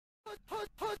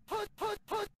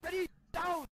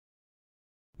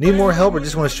Need more help or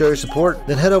just want to show your support?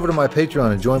 Then head over to my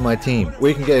Patreon and join my team, where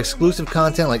you can get exclusive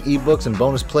content like ebooks and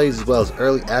bonus plays, as well as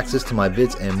early access to my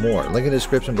vids and more. Link in the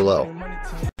description below.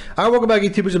 Alright, welcome back,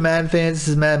 YouTubers and Madden fans. This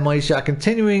is Madden Money Shot,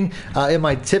 continuing in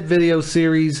my tip video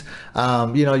series.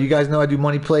 You guys know I do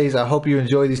money plays. I hope you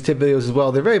enjoy these tip videos as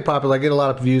well. They're very popular. I get a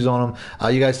lot of views on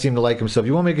them. You guys seem to like them. So if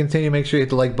you want me to continue, make sure you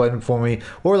hit the like button for me,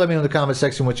 or let me know in the comment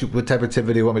section what type of tip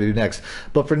video you want me to do next.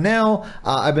 But for now,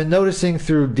 I've been noticing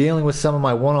through dealing with some of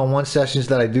my one-on-one sessions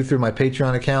that I do through my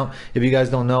Patreon account. If you guys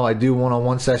don't know, I do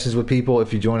one-on-one sessions with people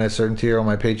if you join a certain tier on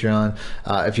my Patreon.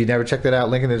 If you never checked that out,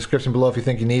 link in the description below if you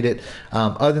think you need it.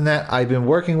 Other than that, I've been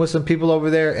working with some people over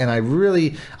there, and I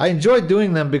enjoy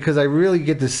doing them because I really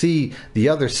get to see the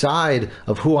other side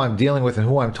of who I'm dealing with and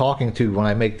who I'm talking to when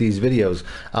I make these videos.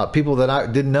 People that I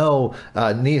didn't know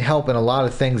need help in a lot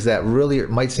of things that really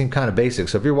might seem kind of basic.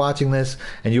 So if you're watching this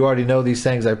and you already know these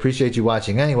things, I appreciate you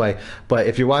watching anyway. But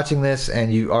if you're watching this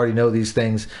and you already know these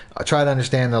things, try to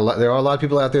understand that there are a lot of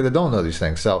people out there that don't know these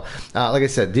things. So like I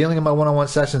said, dealing in my one-on-one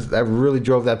sessions, I really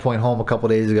drove that point home a couple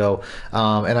days ago,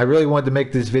 and I really wanted to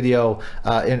make this video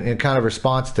in kind of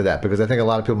response to that, because I think a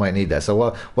lot of people might need that. So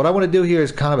what I want to do here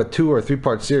is kind of a 2 or 3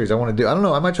 part series. I don't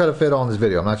know, I might try to fit all in this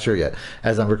video. I'm not sure yet.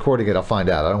 As I'm recording it, I'll find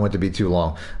out. I don't want it to be too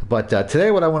long. But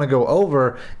today what I want to go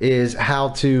over is how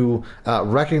to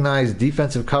recognize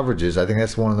defensive coverages. I think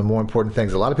that's one of the more important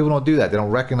things. A lot of people don't do that. They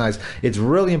don't recognize it's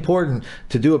really important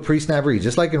to do a pre-snap read.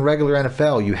 Just like in regular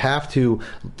NFL, you have to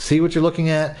see what you're looking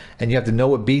at and you have to know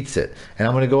what beats it. And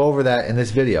I'm going to go over that in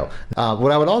this video.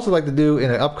 What I would also like to do in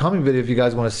an upcoming video, if you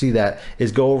guys want to see that,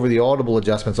 is go over the audible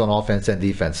adjustments on offense and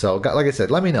defense. So like I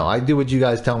said, let me know. I do what you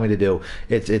guys tell me to do.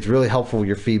 It's really helpful with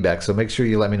your feedback, so make sure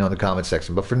you let me know in the comment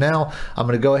section. But for now, I'm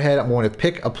going to go ahead. I'm going to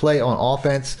pick a play on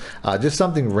offense, just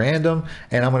something random,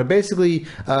 and I'm going to basically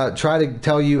try to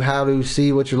tell you how to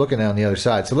see what you're looking at on the other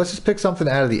side. So let's just pick something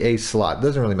out of the A slot. It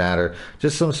doesn't really matter.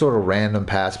 Just some sort of random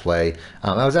pass play.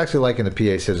 I was actually liking the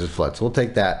PA scissors flood, so we'll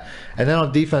take that. And then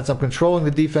on defense, I'm controlling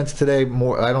the defense today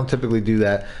more. I don't typically do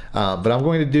that, but I'm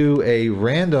going to do a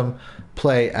random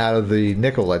play out of the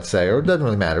nickel, let's say, or it doesn't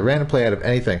really matter, random play out of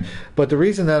anything. But the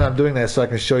reason that I'm doing that is so I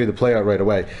can show you the play out right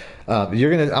away. I'm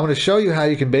going to show you how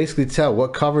you can basically tell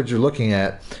what coverage you're looking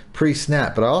at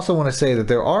pre-snap. But I also want to say that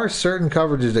there are certain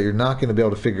coverages that you're not going to be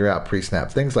able to figure out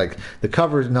pre-snap. Things like the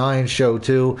cover 9 show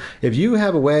 2. If you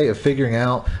have a way of figuring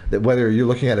out that whether you're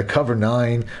looking at a cover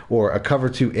 9 or a cover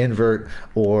 2 invert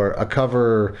or a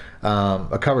cover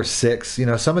 6,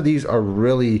 some of these are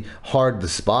really hard to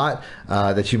spot,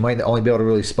 that you might only be able to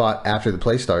really spot after the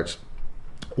play starts.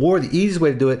 Or the easiest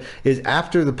way to do it is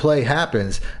after the play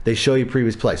happens, they show you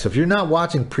previous play. So if you're not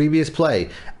watching previous play,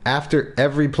 after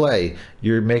every play,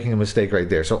 you're making a mistake right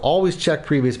there. So always check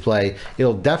previous play.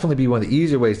 It'll definitely be one of the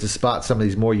easier ways to spot some of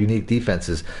these more unique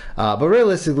defenses. But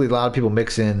realistically, a lot of people don't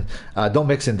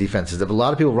mix in defenses. A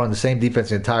lot of people run the same defense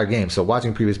the entire game, so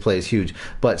watching previous play is huge.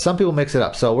 But some people mix it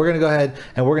up. So we're going to go ahead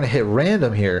and we're going to hit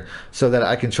random here so that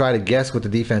I can try to guess what the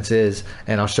defense is,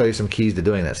 and I'll show you some keys to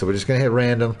doing that. So we're just going to hit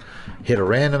random, hit a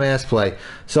random ass play.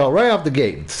 So right off the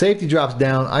gate, safety drops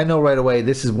down. I know right away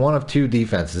this is one of 2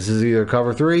 defenses. This is either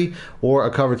cover 3 or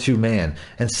a cover 2 man.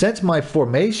 And since my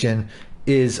formation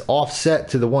is offset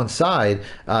to the one side,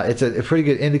 it's a pretty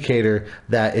good indicator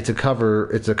that it's a cover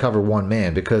 1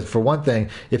 man. Because for one thing,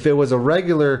 if it was a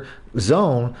regular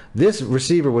zone, this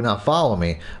receiver would not follow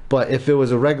me. But if it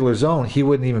was a regular zone, he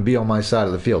wouldn't even be on my side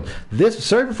of the field.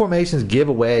 Certain formations give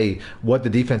away what the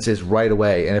defense is right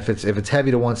away. And if it's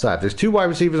heavy to one side, if there's 2 wide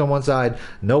receivers on one side,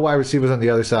 no wide receivers on the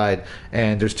other side,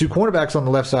 and there's 2 cornerbacks on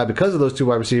the left side, because of those 2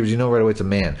 wide receivers, you know right away it's a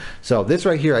man. So this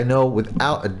right here, I know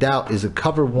without a doubt is a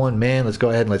cover 1 man. Let's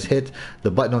go ahead and let's hit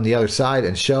the button on the other side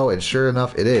and show, and sure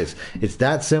enough, it is. It's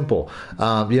that simple. You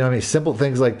know what I mean? Simple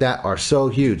things like that are so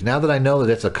huge. Now that I know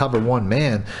that it's a cover 1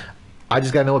 man, I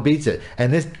just got to know what beats it.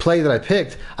 And this play that I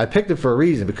picked it for a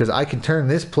reason, because I can turn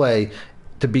this play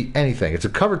to beat anything. It's a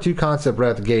cover 2 concept right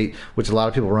out the gate, which a lot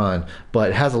of people run, but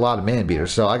it has a lot of man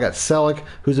beaters. So I got Selleck,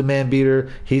 who's a man beater.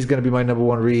 He's going to be my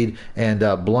 #1 read, and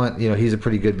Blunt, he's a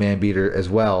pretty good man beater as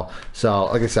well. So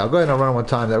like I said, I'll go ahead and run one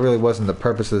time. That really wasn't the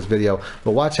purpose of this video,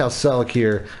 but watch how Selleck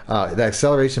here, that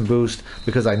acceleration boost,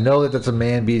 because I know that that's a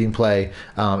man beating play,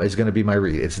 is going to be my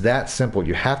read. It's that simple.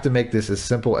 You have to make this as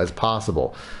simple as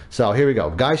possible. So here we go.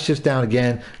 Guy shifts down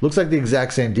again. Looks like the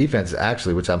exact same defense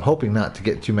actually, which I'm hoping not to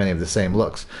get too many of the same look.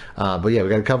 looks. But yeah, we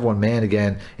got a cover one man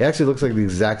again. It actually looks like the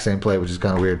exact same play, which is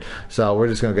kind of weird. So we're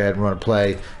just going to go ahead and run a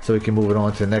play so we can move it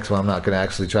on to the next one. I'm not going to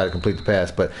actually try to complete the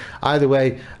pass, but either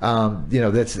way, you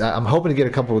know, I'm hoping to get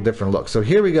a couple of different looks. So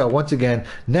here we go once again.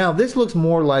 Now this looks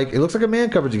more like, it looks like a man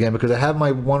coverage again because I have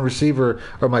my one receiver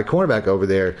or my cornerback over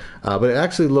there, but it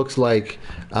actually looks like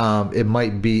it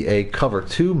might be a cover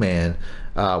two man.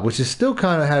 Which is still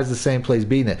kind of has the same plays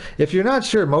beating it. If you're not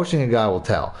sure, motioning a guy will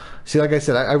tell. See, like I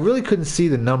said, I really couldn't see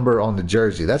the number on the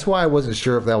jersey. That's why I wasn't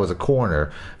sure if that was a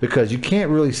corner, because you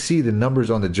can't really see the numbers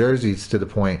on the jerseys to the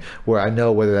point where I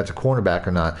know whether that's a cornerback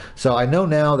or not. So I know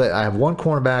now that I have one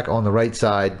cornerback on the right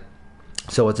side.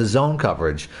 So it's a zone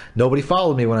coverage. Nobody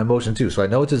followed me when I motioned two, so I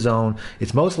know it's a zone.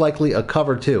 It's most likely a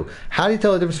cover two. How do you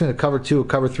tell the difference between a cover two, a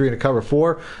cover three, and a cover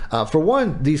four? For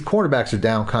one, these cornerbacks are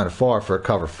down kind of far for a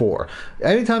cover four.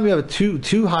 Anytime you have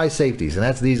two high safeties, and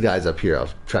that's these guys up here, I'll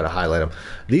try to highlight them.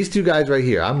 These two guys right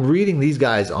here, I'm reading these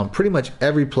guys on pretty much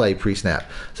every play pre-snap.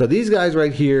 So these guys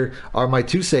right here are my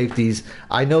two safeties.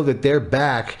 I know that they're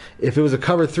back. If it was a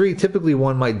cover three, typically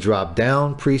one might drop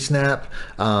down pre-snap.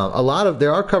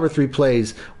 There are cover three plays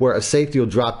where a safety will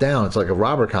drop down. It's like a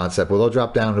robber concept where they'll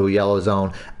drop down to a yellow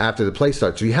zone after the play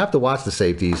starts. So you have to watch the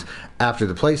safeties after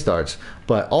the play starts.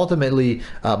 But ultimately,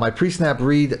 my pre-snap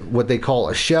read, what they call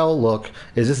a shell look,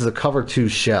 is this is a cover two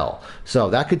shell. So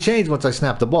that could change once I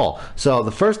snap the ball. So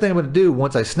the first thing I'm going to do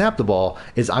once I snap the ball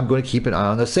is I'm going to keep an eye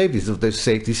on those safeties. If those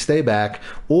safeties stay back,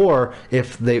 or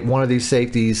if one of these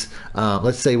safeties,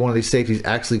 let's say one of these safeties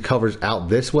actually covers out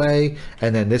this way,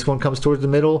 and then this one comes towards the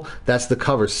middle, that's the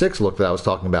cover six look that I was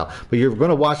talking about. But you're going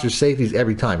to watch your safeties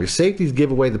every time. Your safeties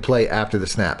give away the play after the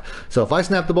snap. So if I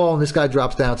snap the ball and this guy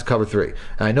drops down to cover three,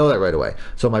 and I know that right away.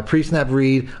 So my pre-snap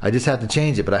read, I just have to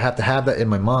change it, but I have to have that in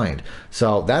my mind.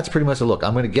 So that's pretty much a look.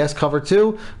 I'm going to guess cover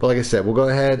two, but like I said, we'll go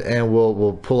ahead and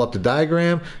we'll pull up the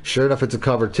diagram. Sure enough, it's a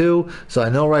cover two. So I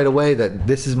know right away that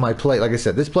this is my play. Like I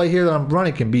said, this play here that I'm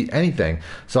running can beat anything.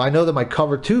 So I know that my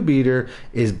cover two beater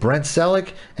is Brent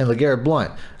Selleck and LeGarrette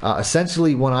Blount.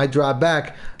 Essentially, when I drop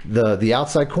back, the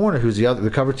outside corner, who's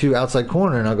the cover two outside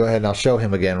corner, and I'll go ahead and I'll show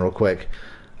him again real quick.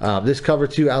 This cover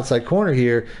two outside corner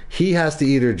here, he has to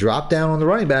either drop down on the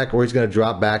running back or he's going to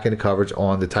drop back into coverage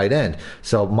on the tight end.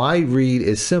 So my read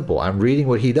is simple. I'm reading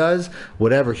what he does.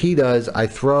 Whatever he does, I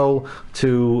throw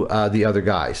to the other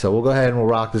guy. So we'll go ahead and we'll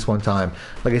rock this one time.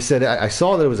 Like I said, I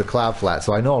saw that it was a cloud flat,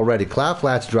 so I know already cloud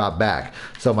flats drop back.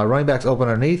 So my running back's open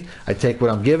underneath. I take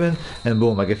what I'm given, and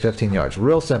boom, I get 15 yards.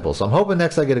 Real simple. So I'm hoping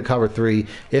next I get a cover three.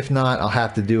 If not, I'll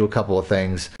have to do a couple of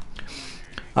things.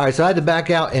 All right, so I had to back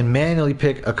out and manually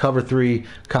pick a cover three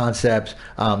concept.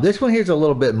 This one here is a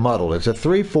little bit muddled. It's a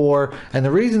 3-4, and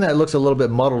the reason that it looks a little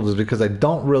bit muddled is because I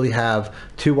don't really have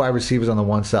two wide receivers on the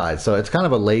one side. So it's kind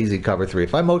of a lazy cover three.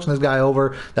 If I motion this guy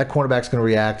over, that cornerback's going to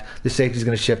react. The safety's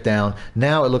going to shift down.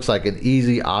 Now it looks like an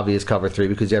easy, obvious cover three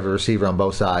because you have a receiver on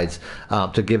both sides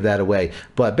to give that away.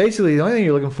 But basically, the only thing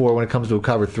you're looking for when it comes to a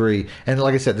cover three, and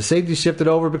like I said, the safety shifted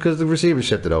over because the receiver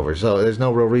shifted over. So there's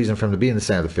no real reason for him to be in the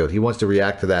center of the field. He wants to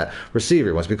react to that receiver.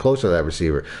 He wants to be closer to that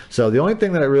receiver. So the only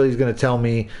thing that really is going to tell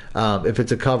me if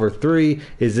it's a cover three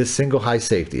is this single high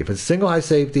safety. If it's single high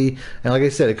safety, and like I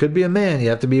said, it could be a man, you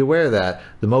have to be aware of that.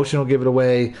 The motion will give it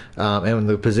away, and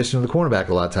the position of the cornerback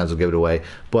a lot of times will give it away.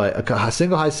 But a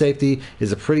single high safety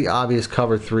is a pretty obvious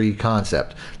cover three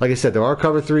concept. Like I said, there are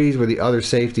cover threes where the other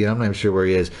safety, and I'm not even sure where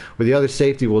he is, where the other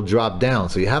safety will drop down.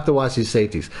 So you have to watch these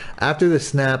safeties. After the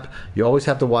snap, you always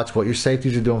have to watch what your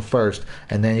safeties are doing first,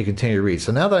 and then you continue to read.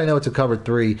 So now that I know it's a cover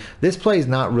three, this play is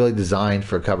not really designed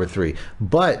for a cover three,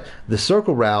 but the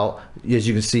circle route, as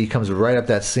you can see, comes right up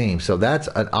that seam. So that's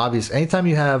an obvious. Anytime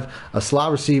you have a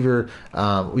slot receiver,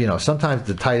 you know, sometimes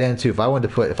the tight end too. If I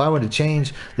wanted to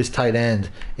change this tight end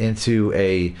into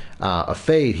a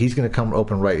fade, he's going to come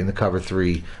open right in the cover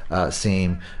three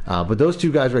seam. But those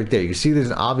two guys right there, you can see there's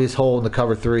an obvious hole in the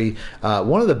cover three.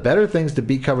 One of the better things to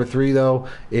beat cover three though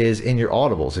is in your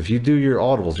audibles. If you do your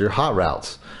audibles, your hot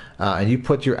routes, and you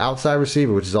put your outside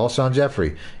receiver, which is Alshon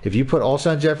Jeffrey, if you put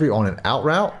Alshon Jeffrey on an out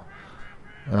route,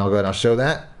 and I'll go ahead and I'll show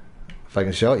that, if I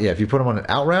can show it, yeah, if you put him on an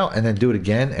out route and then do it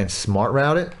again and smart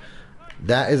route it,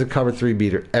 that is a cover three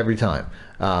beater every time.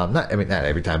 Not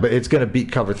every time, but it's going to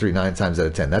beat cover three 9 times out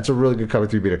of 10. That's a really good cover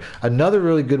three beater. Another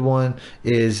really good one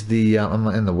is the, I'm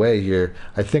in the way here,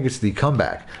 I think it's the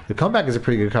comeback. The comeback is a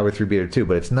pretty good cover three beater too,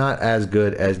 but it's not as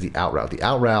good as the out route. The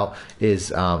out route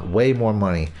is way more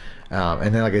money.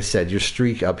 And then, like I said, your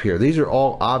streak up here. These are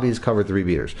all obvious cover three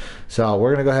beaters. So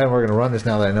we're going to go ahead and we're going to run this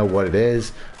now that I know what it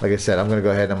is. Like I said, I'm going to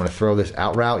go ahead and I'm going to throw this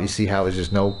out route. You see how there's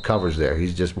just no coverage there.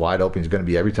 He's just wide open. He's going to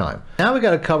be every time. Now we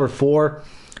got a cover four.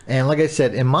 And like I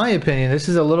said, in my opinion, this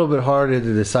is a little bit harder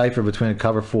to decipher between a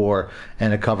cover 4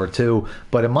 and a cover 2.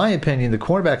 But in my opinion, the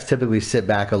cornerbacks typically sit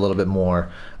back a little bit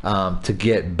more to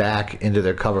get back into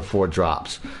their cover 4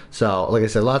 drops. So like I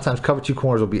said, a lot of times cover 2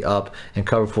 corners will be up and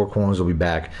cover 4 corners will be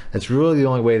back. That's really the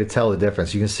only way to tell the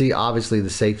difference. You can see obviously the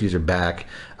safeties are back.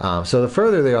 So the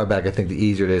further they are back, I think the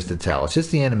easier it is to tell. It's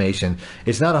just the animation.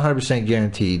 It's not 100%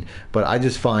 guaranteed, but I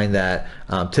just find that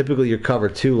typically your cover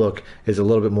 2 look is a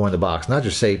little bit more in the box. Not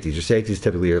your safeties. Your safeties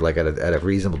typically are like at a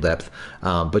reasonable depth,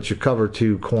 but your cover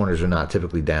 2 corners are not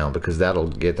typically down because that'll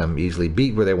get them easily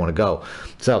beat where they want to go.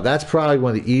 So that's probably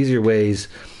one of the easier ways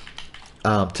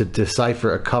to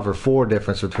decipher a cover 4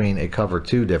 difference between a cover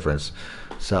 2 difference.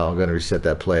 So I'm going to reset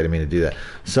that play. I didn't mean to do that.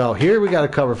 So here we got a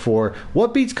cover 4.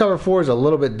 What beats cover 4 is a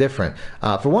little bit different.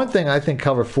 For one thing, I think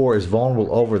cover 4 is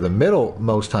vulnerable over the middle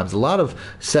most times. A lot of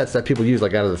sets that people use,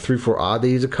 like out of the 3-4 odd, they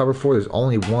use a cover 4. There's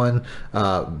only one.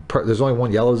 There's only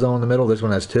one yellow zone in the middle. This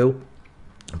one has 2.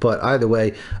 But either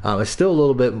way, it's still a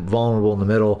little bit vulnerable in the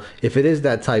middle if it is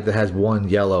that type that has one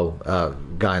yellow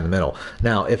guy in the middle.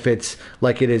 Now, if it's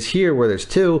like it is here where there's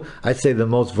 2, I'd say the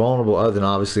most vulnerable, other than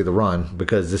obviously the run,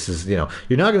 because this is, you know,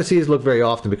 you're not going to see this look very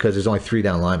often because there's only 3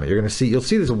 down linemen. You'll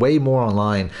see this way more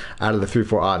online out of the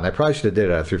 3-4 odd, and I probably should have did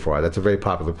it out of 3-4 odd. That's a very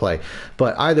popular play.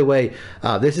 But either way,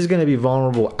 this is going to be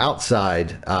vulnerable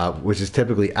outside, which is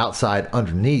typically outside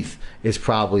underneath is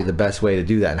probably the best way to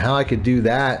do that. And how I could do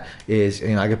that is,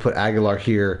 you know, I could put Aguilar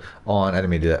here on, I didn't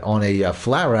mean to do that, on a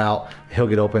flat route. He'll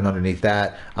get open underneath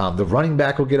that. The running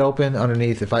back will get open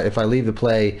underneath. If I leave the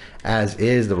play as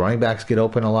is, the running backs get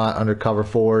open a lot under cover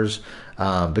 4s.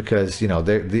 Because, you know,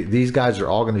 these guys are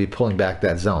all going to be pulling back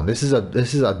that zone. This is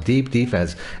a deep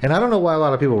defense, and I don't know why a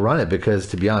lot of people run it, because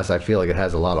to be honest, I feel like it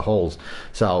has a lot of holes.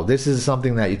 So this is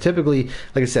something that you typically,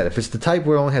 like I said, if it's the type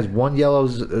where it only has one yellow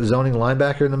zoning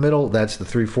linebacker in the middle, that's the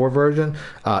 3-4 version.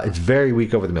 It's very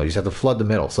weak over the middle. You just have to flood the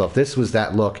middle. So if this was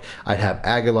that look, I'd have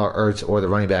Aguilar, Ertz, or the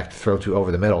running back to throw to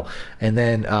over the middle. And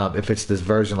then if it's this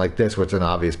version like this, where it's an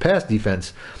obvious pass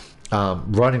defense,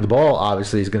 running the ball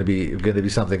obviously is going to be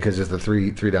something, because there's the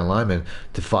three down linemen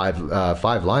to five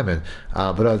linemen.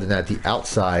 But other than that, the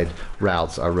outside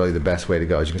routes are really the best way to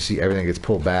go. As you can see, everything gets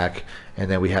pulled back, and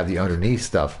then we have the underneath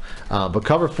stuff. But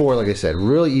cover 4, like I said,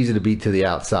 really easy to beat to the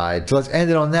outside. So let's end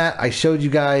it on that. I showed you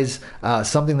guys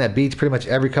something that beats pretty much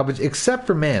every coverage except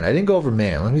for man. I didn't go over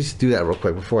man. Let me just do that real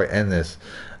quick before I end this.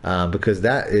 Because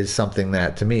that is something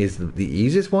that to me is the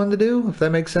easiest one to do, if that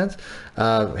makes sense.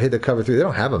 Hit the cover 3. They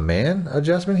don't have a man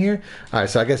adjustment here. All right,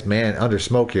 so I guess man under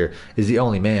smoke here is the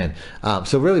only man.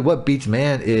 So really what beats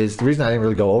man is, the reason I didn't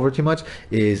really go over too much,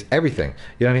 is everything.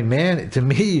 You know what I mean? Man to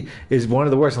me is one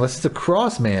of the worst, unless it's a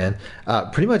cross man.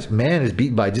 Pretty much man is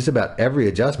beaten by just about every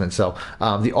adjustment. So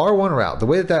the R1 route, the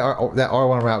way that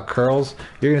R1 route curls,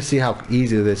 you're going to see how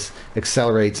easy this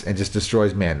accelerates and just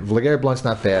destroys man. LeGarrette Blount's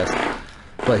not fast,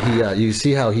 but you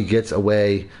see how he gets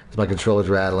away. My controller's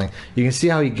rattling. You can see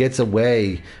how he gets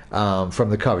away from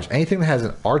the coverage. Anything that has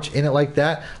an arch in it like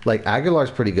that, like Aguilar's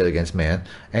pretty good against man.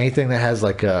 Anything that has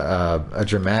like a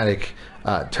dramatic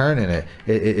turn in it,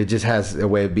 it just has a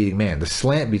way of beating man. The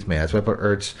slant beats man. That's why I put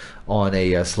Ertz on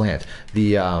a slant.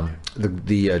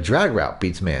 The drag route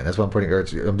beats man. That's why I'm putting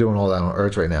Ertz. I'm doing all that on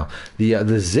Ertz right now.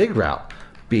 The zig route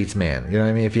beats man. You know what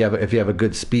I mean? If you have a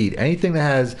good speed, anything that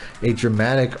has a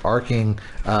dramatic arcing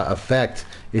effect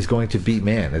is going to beat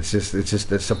man.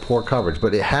 It's a poor coverage,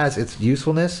 but it has its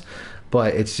usefulness,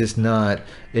 but it's just not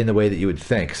in the way that you would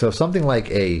think. So something like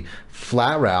a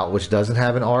flat route, which doesn't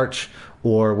have an arch,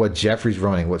 or what Jeffrey's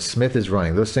running, what Smith is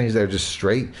running, those things that are just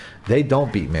straight, they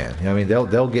don't beat man. You know what I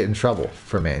mean? They'll get in trouble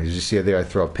for man. You just see there, I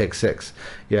throw a pick 6.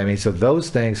 You know what I mean? So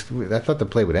those things, I thought the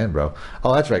play would end, bro.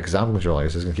 Oh, that's right, because I'm controlling it,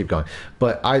 so it's going to keep going.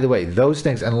 But either way, those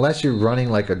things, unless you're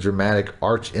running like a dramatic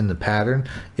arch in the pattern,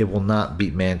 it will not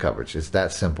beat man coverage. It's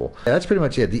that simple. Yeah, that's pretty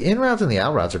much it. The in routes and the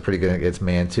out routes are pretty good against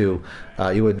man too.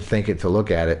 You wouldn't think it to look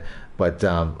at it. But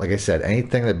like I said,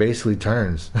 anything that basically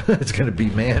turns, it's going to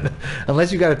beat man.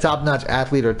 Unless you got a top-notch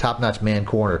athlete or a top-notch man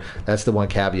corner. That's the one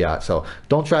caveat. So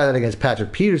don't try that against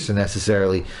Patrick Peterson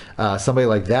necessarily. Somebody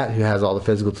like that who has all the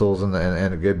physical tools and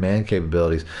a good man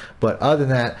capabilities. But other than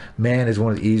that, man is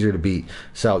one of the easier to beat.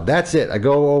 So that's it. I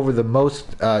go over the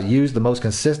most used, the most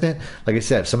consistent. Like I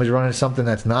said, if somebody's running something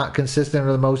that's not consistent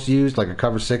or the most used, like a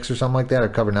cover 6 or something like that, or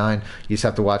cover 9, you just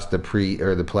have to watch the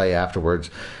play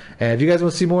afterwards. And if you guys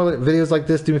want to see more videos like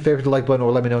this, do me a favor, hit the like button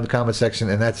or let me know in the comment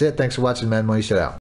section. And that's it. Thanks for watching Madden Money Shutout.